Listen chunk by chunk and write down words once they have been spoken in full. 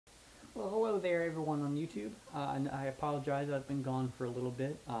Well, hello there, everyone on YouTube. And I apologize, I've been gone for a little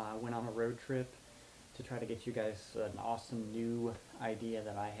bit. I went on a road trip to try to get you guys an awesome new idea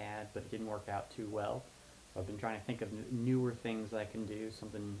that I had, but it didn't work out too well. So I've been trying to think of newer things I can do,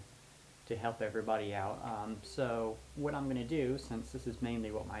 something to help everybody out. So what I'm going to do, since this is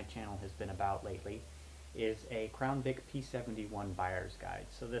mainly what my channel has been about lately, is a Crown Vic P71 buyer's guide.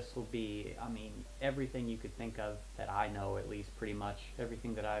 So this will be, I mean, everything you could think of that I know, at least pretty much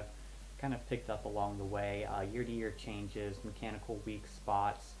everything that I've kind of picked up along the way, year-to-year changes, mechanical weak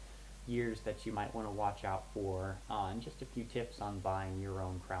spots, years that you might want to watch out for, and just a few tips on buying your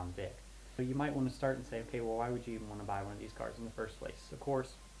own Crown Vic. So you might want to start and say, okay, well, why would you even want to buy one of these cars in the first place? Of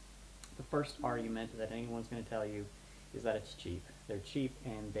course, the first argument that anyone's going to tell you is that it's cheap. They're cheap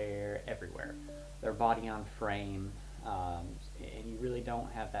and they're everywhere. They're body on frame, and you really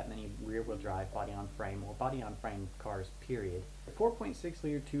don't have that many rear-wheel drive body on frame or body on frame cars, period. The 4.6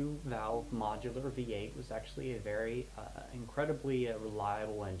 liter 2-valve modular V8 was actually a very incredibly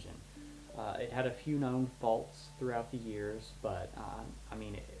reliable engine. It had a few known faults throughout the years, but I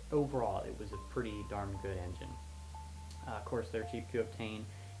mean, overall it was a pretty darn good engine. Of course, they're cheap to obtain,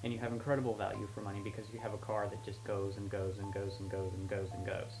 and you have incredible value for money because you have a car that just goes and goes and goes and goes and goes and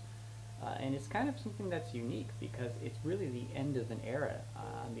goes. And it's kind of something that's unique because it's really the end of an era.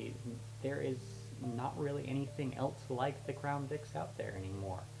 There is not really anything else like the Crown Vics out there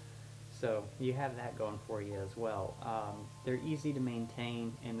anymore. So you have that going for you as well. They're easy to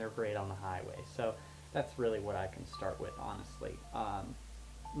maintain and they're great on the highway. So that's really what I can start with, honestly.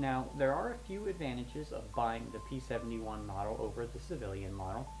 Now, there are a few advantages of buying the P71 model over the civilian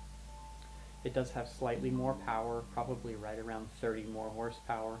model. It does have slightly more power, probably right around 30 more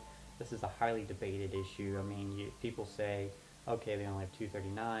horsepower. This is a highly debated issue. I mean, people say, okay, they only have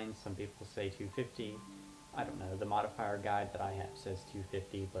 239. Some people say 250. I don't know. The modifier guide that I have says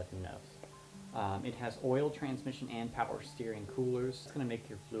 250, but who knows? It has oil transmission and power steering coolers. It's going to make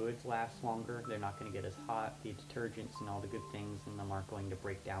your fluids last longer. They're not going to get as hot. The detergents and all the good things in them aren't going to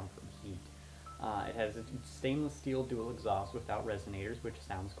break down from heat. It has a stainless steel dual exhaust without resonators, which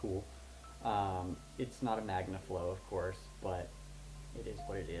sounds cool. It's not a MagnaFlow, of course, but it is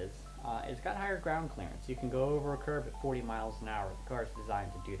what it is. It's got higher ground clearance. You can go over a curb at 40 miles an hour. The car is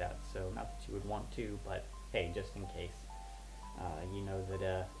designed to do that, so not that you would want to, but hey, just in case. You know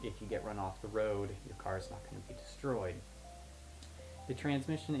that if you get run off the road, your car is not going to be destroyed. The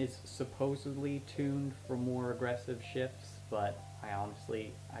transmission is supposedly tuned for more aggressive shifts, but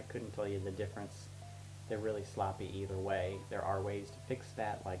I couldn't tell you the difference. They're really sloppy either way. There are ways to fix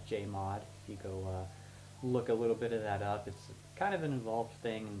that, like JMod. If you go look a little bit of that up, it's kind of an involved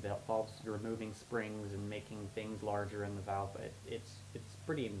thing and involves removing springs and making things larger in the valve. It's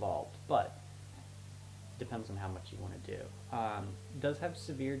pretty involved, but depends on how much you want to do. It does have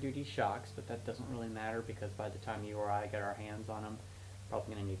severe duty shocks, but that doesn't really matter because by the time you or I get our hands on them,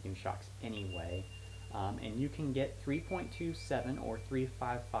 probably going to need new shocks anyway. And you can get 3.27 or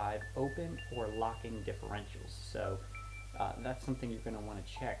 3.55 open or locking differentials. So that's something you're going to want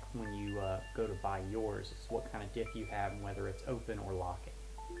to check when you go to buy yours, is what kind of diff you have and whether it's open or locking.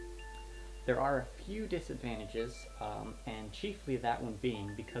 There are a few disadvantages, and chiefly that one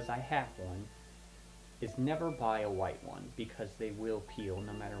being, because I have one, is never buy a white one because they will peel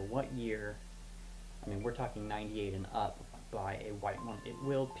no matter what year. I mean, we're talking 98 and up. Buy a white one, it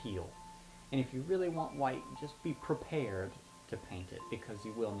will peel. And if you really want white, just be prepared to paint it because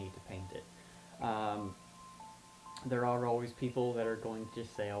you will need to paint it. There are always people that are going to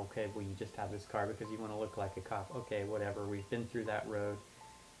just say, okay, well, you just have this car because you want to look like a cop. Okay, whatever, we've been through that road.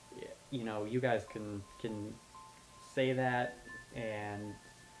 You know, you guys can say that and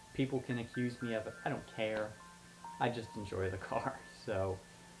people can accuse me of it. I don't care. I just enjoy the car. So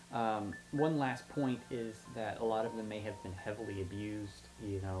one last point is that a lot of them may have been heavily abused.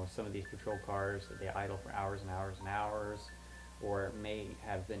 You know, some of these patrol cars, they idle for hours and hours and hours, or may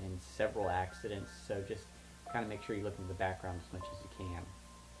have been in several accidents. So just kind of make sure you look into the background as much as you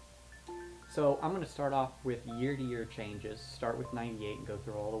can. So I'm going to start off with year-to-year changes. Start with 98 and go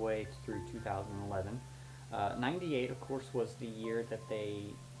through all the way through 2011. 98, of course, was the year that they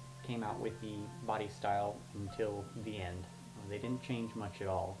came out with the body style until the end. They didn't change much at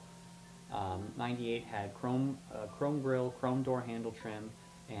all. 98 had chrome grille, chrome door handle trim,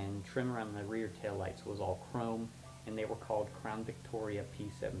 and trim around the rear taillights was all chrome, and they were called Crown Victoria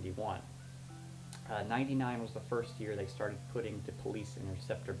P71. 99 was the first year they started putting the police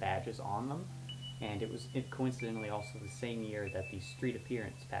Interceptor badges on them, and it coincidentally also the same year that the street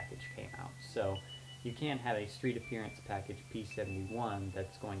appearance package came out. So you can have a street appearance package P71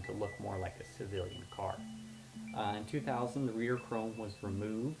 that's going to look more like a civilian car. In 2000, the rear chrome was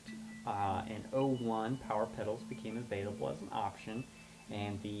removed, In '01, power pedals became available as an option,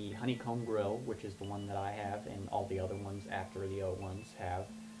 and the honeycomb grill, which is the one that I have, and all the other ones after the '01s have,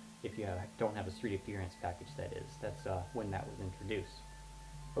 if you don't have a street appearance package, that is. That's when that was introduced.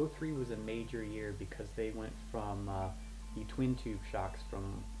 '03 was a major year because they went from the twin tube shocks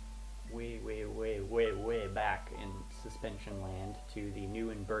from way back in suspension land to the new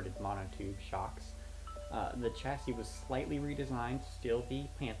inverted monotube shocks. The chassis was slightly redesigned to still be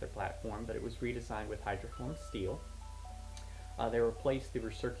Panther platform, but it was redesigned with hydroformed steel. They replaced the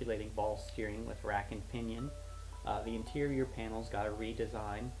recirculating ball steering with rack and pinion. The interior panels got a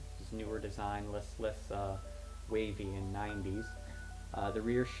redesign. This is newer design, less wavy in '90s. The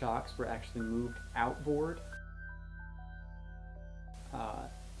rear shocks were actually moved outboard,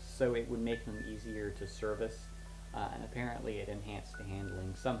 so it would make them easier to service. And apparently it enhanced the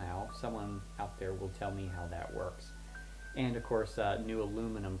handling somehow. Someone out there will tell me how that works. And of course, new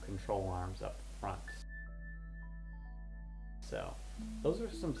aluminum control arms up front. So, those are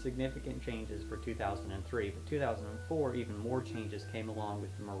some significant changes for 2003. But 2004, even more changes came along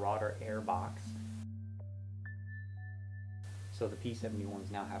with the Marauder airbox. So the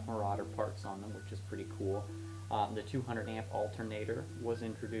P71s now have Marauder parts on them, which is pretty cool. The 200 amp alternator was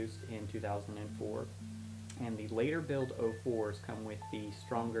introduced in 2004. And the later build '04s come with the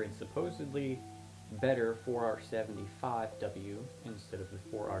stronger and supposedly better 4R75W instead of the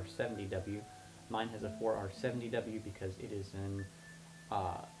 4R70W. Mine has a 4R70W because it is an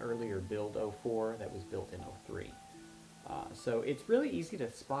earlier build '04 that was built in '03. So it's really easy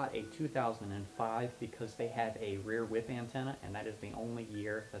to spot a 2005 because they had a rear whip antenna, and that is the only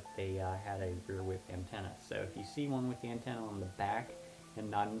year that they had a rear whip antenna. So if you see one with the antenna on the back and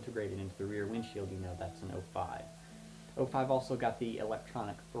not integrated into the rear windshield, you know that's an '05. '05 also got the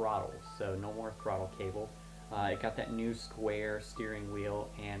electronic throttle, so no more throttle cable. It got that new square steering wheel,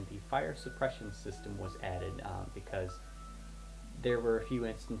 and the fire suppression system was added because there were a few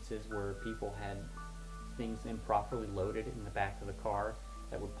instances where people had things improperly loaded in the back of the car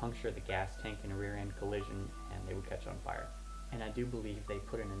that would puncture the gas tank in a rear end collision, and they would catch on fire. And I do believe they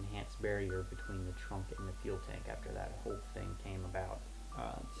put an enhanced barrier between the trunk and the fuel tank after that whole thing came about.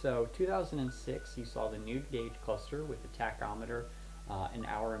 So 2006, you saw the new gauge cluster with the tachometer, an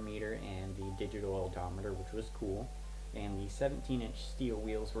hour meter, and the digital odometer, which was cool. And the 17-inch steel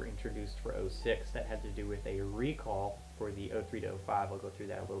wheels were introduced for '06. That had to do with a recall for the '03 to '05. I'll go through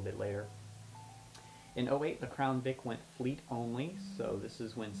that a little bit later. In '08, the Crown Vic went fleet only, so this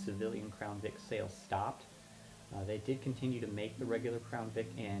is when civilian Crown Vic sales stopped. They did continue to make the regular Crown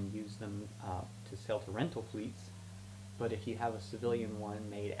Vic and use them to sell to rental fleets, but if you have a civilian one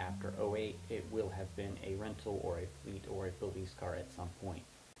made after '08, it will have been a rental or a fleet or a police car at some point.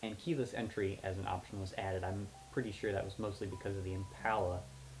 And keyless entry as an option was added. I'm pretty sure that was mostly because of the Impala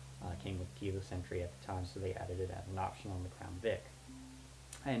came with keyless entry at the time, so they added it as an option on the Crown Vic.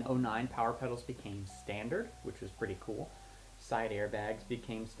 In '09, power pedals became standard, which was pretty cool. Side airbags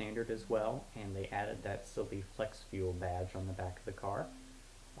became standard as well, and they added that silly flex fuel badge on the back of the car.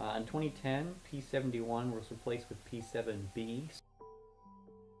 In 2010, P71 was replaced with P7B.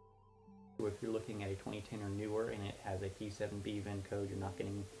 So if you're looking at a 2010 or newer and it has a P7B VIN code, you're not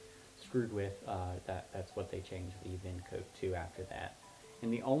getting screwed with. That's what they changed the VIN code to after that.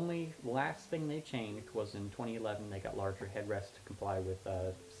 And the only last thing they changed was in 2011, they got larger headrests to comply with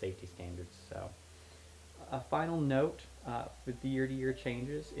safety standards. So, a final note for the year-to-year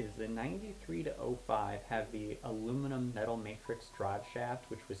changes is the '93 to '05 have the aluminum metal matrix drive shaft,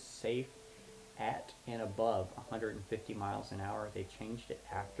 which was safe at and above 150 miles an hour. They changed it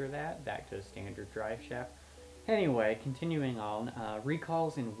after that back to a standard drive shaft. Anyway, continuing on,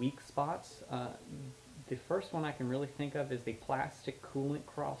 recalls in weak spots. The first one I can really think of is the plastic coolant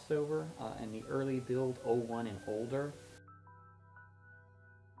crossover in the early build '01 and older.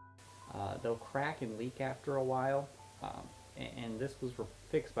 They'll crack and leak after a while, and this was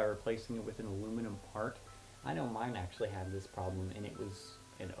fixed by replacing it with an aluminum part. I know mine actually had this problem, and it was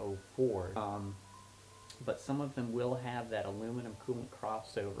in '04. But some of them will have that aluminum coolant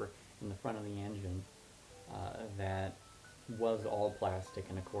crossover in the front of the engine that was all plastic,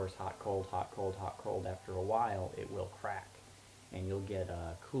 and of course hot cold after a while it will crack and you'll get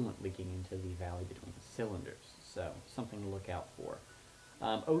coolant leaking into the valley between the cylinders, so something to look out for.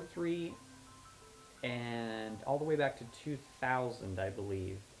 '03 and all the way back to 2000, I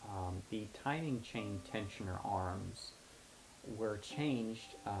believe, the timing chain tensioner arms were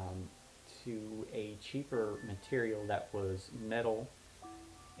changed to a cheaper material that was metal,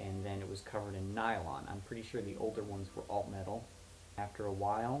 and then it was covered in nylon. I'm pretty sure the older ones were alt metal. After a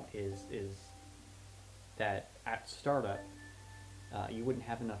while is that at startup, you wouldn't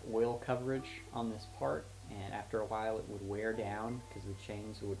have enough oil coverage on this part, and after a while it would wear down because the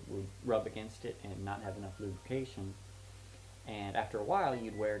chains would rub against it and not have enough lubrication. And after a while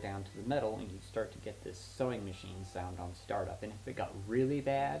you'd wear down to the metal and you'd start to get this sewing machine sound on startup. And if it got really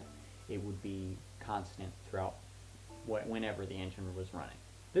bad, it would be constant throughout whenever the engine was running.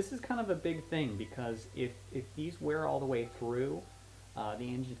 This is kind of a big thing because if these wear all the way through, the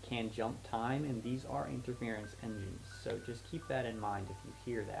engine can jump time, and these are interference engines, so just keep that in mind if you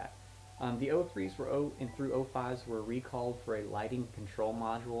hear that. The O3s and through O5s were recalled for a lighting control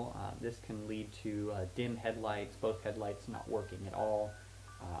module. This can lead to dim headlights, both headlights not working at all.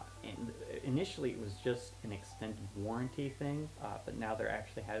 And initially it was just an extended warranty thing, but now there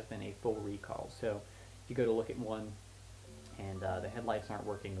actually has been a full recall. So if you go to look at one and the headlights aren't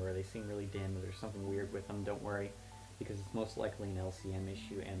working, or they seem really dim, or there's something weird with them, don't worry, because it's most likely an LCM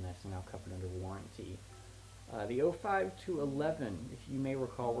issue and that's now covered under warranty. The 05 to 11, if you may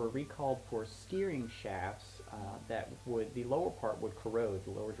recall, were recalled for steering shafts the lower part would corrode,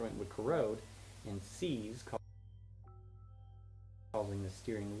 the lower joint would corrode and seize, causing the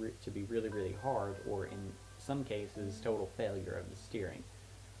steering to be really, really hard, or in some cases, total failure of the steering.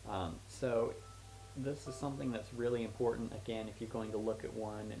 So this is something that's really important. Again, if you're going to look at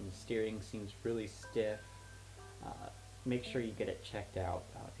one and the steering seems really stiff, make sure you get it checked out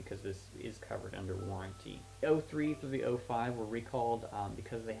because this is covered under warranty. The 03 through the 05 were recalled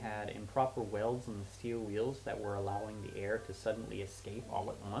because they had improper welds in the steel wheels that were allowing the air to suddenly escape all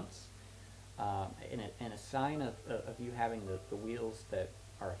at once. And a sign of you having the wheels that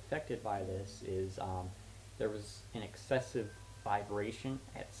are affected by this is there was an excessive vibration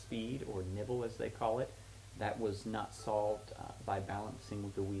at speed, or nibble as they call it, that was not solved by balancing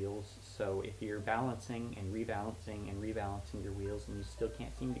with the wheels. So if you're balancing and rebalancing your wheels and you still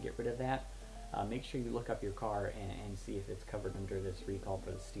can't seem to get rid of that, make sure you look up your car and see if it's covered under this recall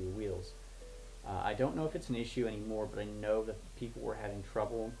for the steel wheels. I don't know if it's an issue anymore, but I know that people were having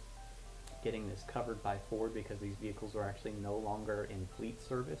trouble getting this covered by Ford because these vehicles are actually no longer in fleet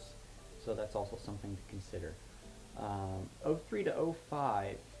service, so that's also something to consider. 03 to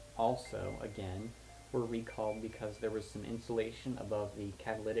 05 also, again, were recalled because there was some insulation above the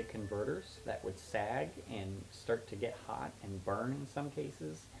catalytic converters that would sag and start to get hot and burn in some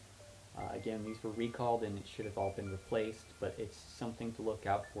cases. Again, these were recalled and it should have all been replaced, but it's something to look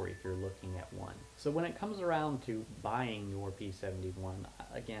out for if you're looking at one. So when it comes around to buying your P71,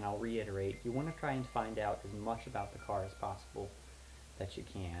 again, I'll reiterate, you want to try and find out as much about the car as possible that you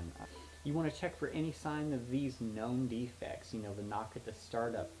can. You want to check for any sign of these known defects, you know, the knock at the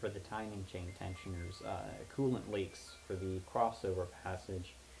startup for the timing chain tensioners, coolant leaks for the crossover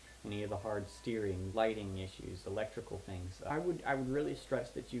passage, any of the hard steering, lighting issues, electrical things. I would really stress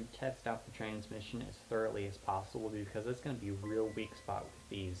that you test out the transmission as thoroughly as possible, because that's going to be a real weak spot with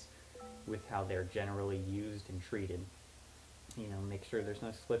these, with how they're generally used and treated. You know, make sure there's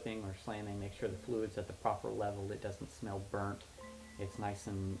no slipping or slamming, make sure the fluid's at the proper level, it doesn't smell burnt, it's nice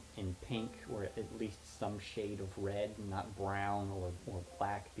and in pink, or at least some shade of red, not brown or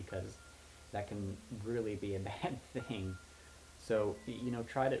black, because that can really be a bad thing. So, you know,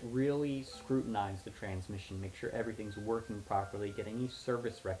 try to really scrutinize the transmission, make sure everything's working properly, get any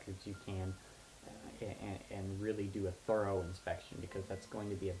service records you can, and really do a thorough inspection, because that's going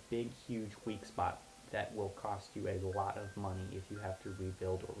to be a big, huge weak spot that will cost you a lot of money if you have to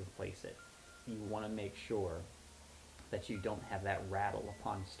rebuild or replace it. You want to make sure that you don't have that rattle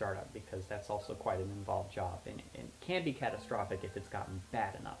upon startup, because that's also quite an involved job, and it can be catastrophic if it's gotten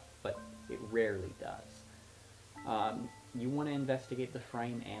bad enough, but it rarely does. You want to investigate the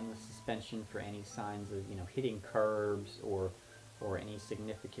frame and the suspension for any signs of, you know, hitting curbs or any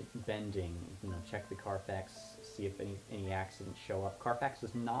significant bending. You know, check the Carfax, see if any accidents show up. Carfax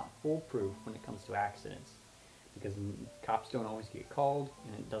is not foolproof when it comes to accidents, because cops don't always get called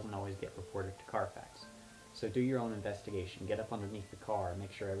and it doesn't always get reported to Carfax. So do your own investigation, get up underneath the car,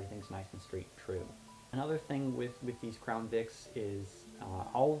 make sure everything's nice and straight and true. Another thing with these Crown Vics is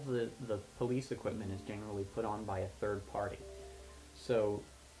all of the police equipment is generally put on by a third party. So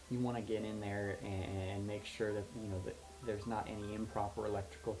you want to get in there and make sure that, you know, that there's not any improper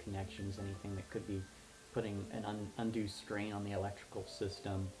electrical connections, anything that could be putting an undue strain on the electrical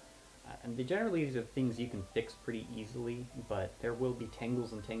system. And generally these are things you can fix pretty easily, but there will be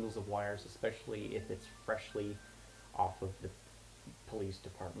tangles and tangles of wires, especially if it's freshly off of the police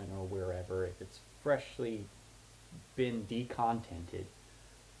department or wherever. If it's freshly been decontented,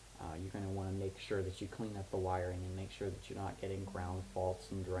 you're going to want to make sure that you clean up the wiring and make sure that you're not getting ground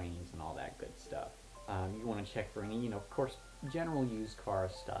faults and drains and all that good stuff. You want to check for any, you know, of course, general used car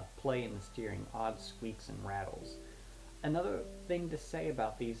stuff, play in the steering, odd squeaks and rattles. Another thing to say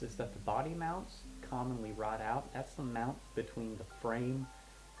about these is that the body mounts commonly rot out. That's the mount between the frame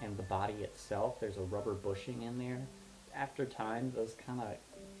and the body itself. There's a rubber bushing in there. After time, those kind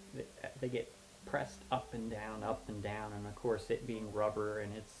of, they get pressed up and down, and of course it being rubber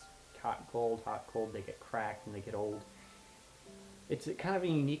and it's hot, cold, they get cracked and they get old. It's kind of a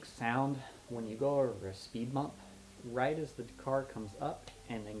unique sound when you go over a speed bump. Right as the car comes up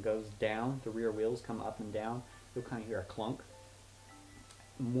and then goes down, the rear wheels come up and down, you'll kind of hear a clunk.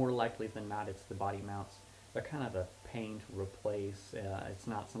 More likely than not, it's the body mounts. They're kind of a pain to replace. It's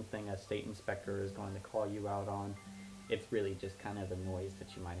not something a state inspector is going to call you out on. It's really just kind of a noise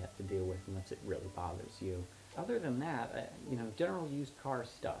that you might have to deal with unless it really bothers you. Other than that, general used car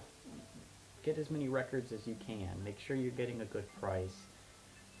stuff. Get as many records as you can. Make sure you're getting a good price.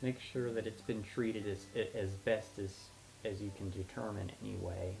 Make sure that it's been treated as best as you can determine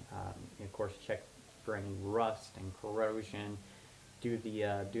anyway. Of course, check for any rust and corrosion. Do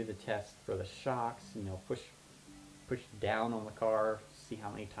the test for the shocks. Push down on the car, see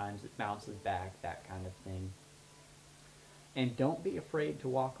how many times it bounces back, that kind of thing. And don't be afraid to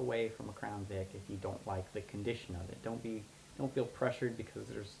walk away from a Crown Vic if you don't like the condition of it. Don't feel pressured because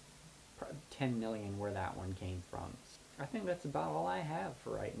there's 10 million where that one came from. I think that's about all I have for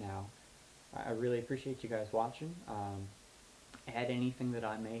right now. I really appreciate you guys watching. Add anything that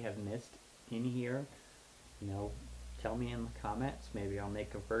I may have missed in here. Tell me in the comments. Maybe I'll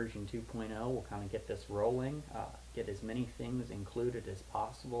make a version 2.0. We'll kind of get this rolling. Get as many things included as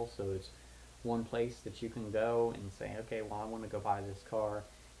possible, so it's one place that you can go and say, okay, well, I want to go buy this car.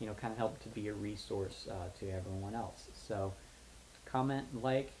 Kind of help to be a resource to everyone else. So comment,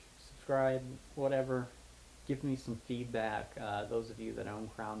 like, subscribe, whatever. Give me some feedback, those of you that own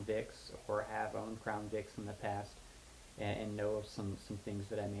Crown Vics or have owned Crown Vics in the past and know of some things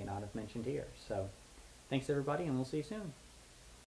that I may not have mentioned here. So thanks everybody, and we'll see you soon.